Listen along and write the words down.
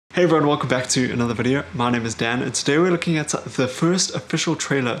Hey everyone, welcome back to another video. My name is Dan and today we're looking at the first official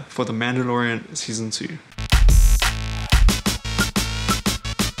trailer for The Mandalorian Season 2.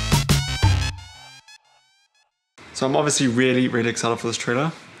 So I'm obviously really excited for this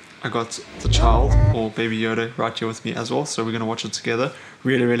trailer. I got the child, or baby Yoda, right here with me as well, so we're going to watch it together.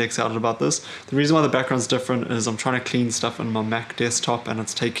 Really excited about this. The reason why the background's different is I'm trying to clean stuff on my Mac desktop and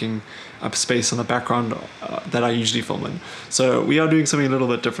it's taking up space in the background that I usually film in. So we are doing something a little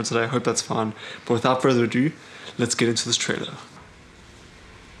bit different today. I hope that's fine. But without further ado, let's get into this trailer.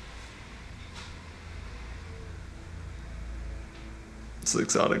 This is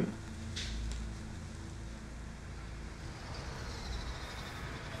exciting.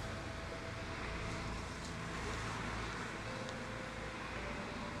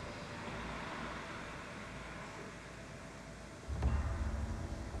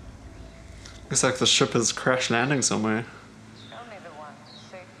 Looks like the ship is crash landing somewhere. Only the one who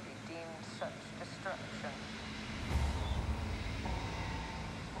safely deemed such destruction.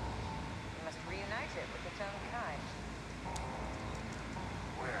 You must reunite it with its own kind.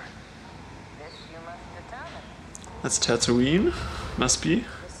 Where? This you must determine. That's Tatooine, must be.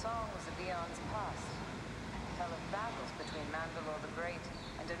 The songs of eons past tell of battles between Mandalore the Great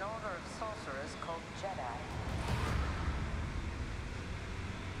and an order of sorcerers called Jedi.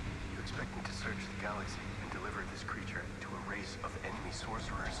 Expect me to search the galaxy and deliver this creature to a race of enemy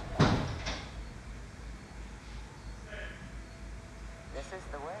sorcerers. This is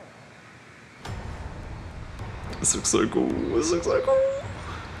the way. This looks so cool. This looks so cool.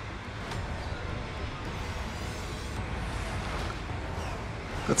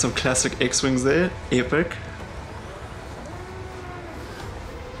 Got some classic X-Wings there. Epic.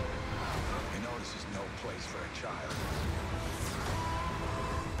 You know this is no place for a child.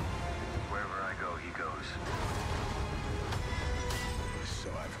 Wherever I go, he goes. So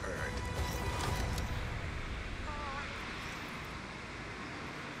I've heard.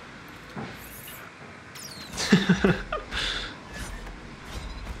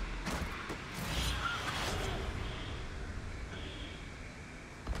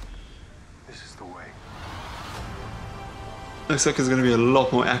 This is the way. Looks like there's going to be a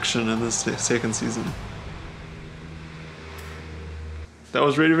lot more action in this second season. That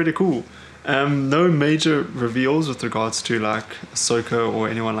was really cool. No major reveals with regards to like Ahsoka or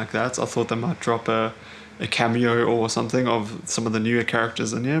anyone like that. I thought they might drop a cameo or something of some of the newer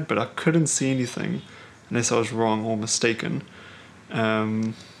characters in here, but I couldn't see anything unless I was wrong or mistaken.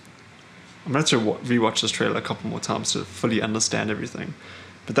 I'm going to rewatch this trailer a couple more times to fully understand everything.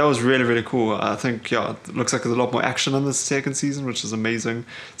 But that was really cool. I think, yeah, it looks like there's a lot more action in this second season, which is amazing.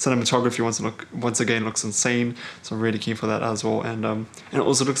 Cinematography once again looks insane, so I'm really keen for that as well. And it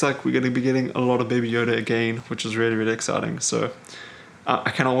also looks like we're going to be getting a lot of Baby Yoda again, which is really exciting. So I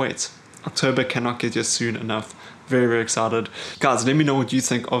cannot wait. October cannot get here soon enough. Very excited. Guys, let me know what you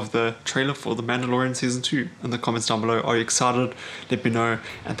think of the trailer for The Mandalorian Season 2 in the comments down below. Are you excited? Let me know.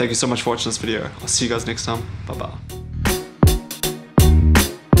 And thank you so much for watching this video. I'll see you guys next time. Bye bye.